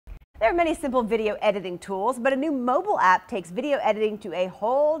There are many simple video editing tools, but a new mobile app takes video editing to a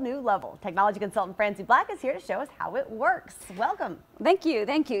whole new level. Technology consultant Francie Black is here to show us how it works. Welcome. Thank you,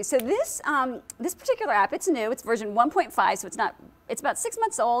 thank you. So this particular app, it's new, it's version 1.5, so it's about 6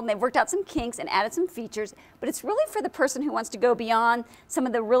 months old, and they've worked out some kinks and added some features, but it's really for the person who wants to go beyond some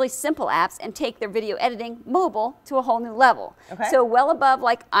of the really simple apps and take their video editing mobile to a whole new level. Okay. So well above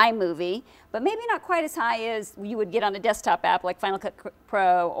like iMovie, but maybe not quite as high as you would get on a desktop app like Final Cut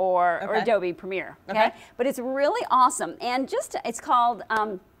Pro or Adobe Premiere. Okay. But it's really awesome, and it's called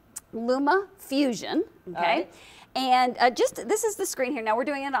Luma Fusion. Okay. And this is the screen here. Now we're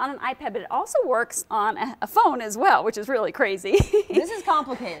doing it on an iPad, but it also works on a phone as well, which is really crazy. This is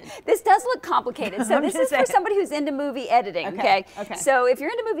complicated. This does look complicated. So this is for somebody who's into movie editing. Okay. So if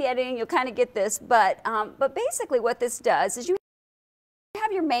you're into movie editing, you'll kind of get this. But basically, what this does is you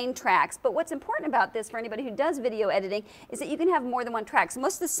have your main tracks, but what's important about this for anybody who does video editing is that you can have more than one track. So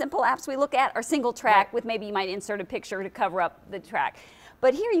most of the simple apps we look at are single track with maybe you might insert a picture to cover up the track.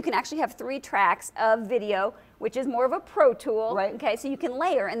 But here you can actually have 3 tracks of video, which is more of a pro tool. Right. Okay, so you can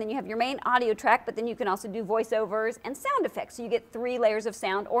layer, and then you have your main audio track, but then you can also do voiceovers and sound effects. So you get 3 layers of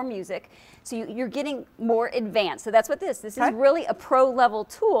sound or music. So you're getting more advanced. So that's what this is really a pro level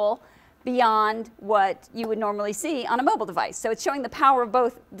tool beyond what you would normally see on a mobile device. So it's showing the power of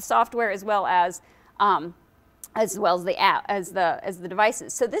both the software as well as the app, as the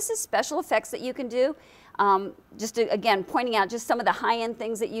devices. So this is special effects that you can do. Again, pointing out just some of the high-end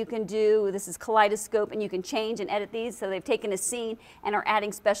things that you can do. This is Kaleidoscope, and you can change and edit these. So they've taken a scene and are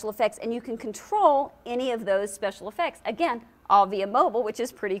adding special effects, and you can control any of those special effects. Again, all via mobile, which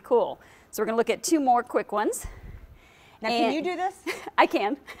is pretty cool. So we're going to look at 2 more quick ones. Now, can you do this? I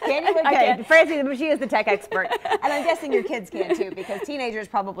can. Can you? Okay. Francie, she is the tech expert. And I'm guessing your kids can too, because teenagers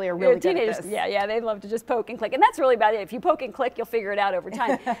probably are really good at this. Yeah, they love to just poke and click. And that's really about it. If you poke and click, you'll figure it out over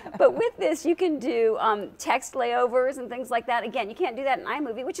time. But with this, you can do text layovers and things like that. Again, you can't do that in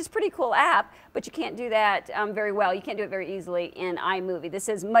iMovie, which is a pretty cool app, but you can't do that very well. You can't do it very easily in iMovie. This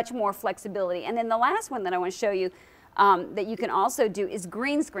has much more flexibility. And then the last one that I want to show you that you can also do is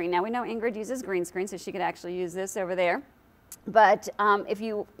green screen. Now we know Ingrid uses green screen, so she could actually use this over there. But if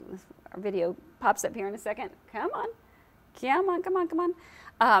our video pops up here in a second. Come on.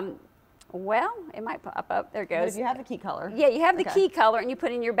 Well, it might pop up. There it goes. But if you have the key color. Yeah, you have the key color, and you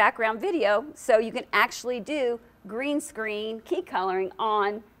put in your background video, so you can actually do green screen key coloring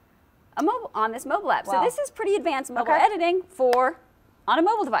on this mobile app. Wow. So this is pretty advanced mobile editing on a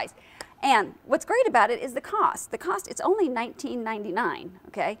mobile device. And what's great about it is the cost. The cost, it's only $19.99,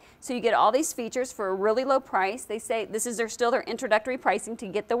 okay? So you get all these features for a really low price. They say this is still their introductory pricing to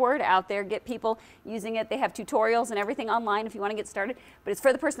get the word out there, get people using it. They have tutorials and everything online if you want to get started, but it's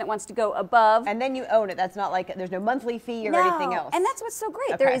for the person that wants to go above. And then you own it. That's not like there's no monthly fee or anything else. And that's what's so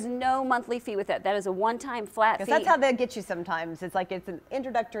great. There is no monthly fee with that. That is a one-time flat fee. That's how they get you sometimes. It's like it's an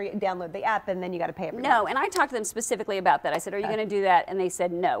introductory, download the app, and then you got to pay every month. And I talked to them specifically about that. I said, are you going to do that? And they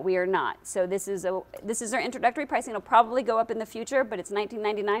said, no, we are not. So this is their introductory pricing. It'll probably go up in the future, but it's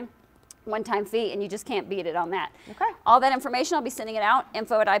 $19.99, one-time fee, and you just can't beat it on that. Okay. All that information, I'll be sending it out,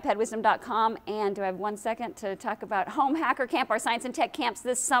 info@ipadwisdom.com. And do I have 1 second to talk about Home Hacker Camp, our science and tech camps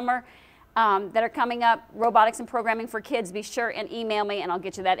this summer that are coming up, robotics and programming for kids. Be sure and email me, and I'll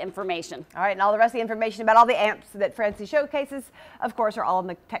get you that information. All right, and all the rest of the information about all the amps that Francie showcases, of course, are all in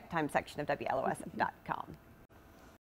the Tech Time section of WLOS.com.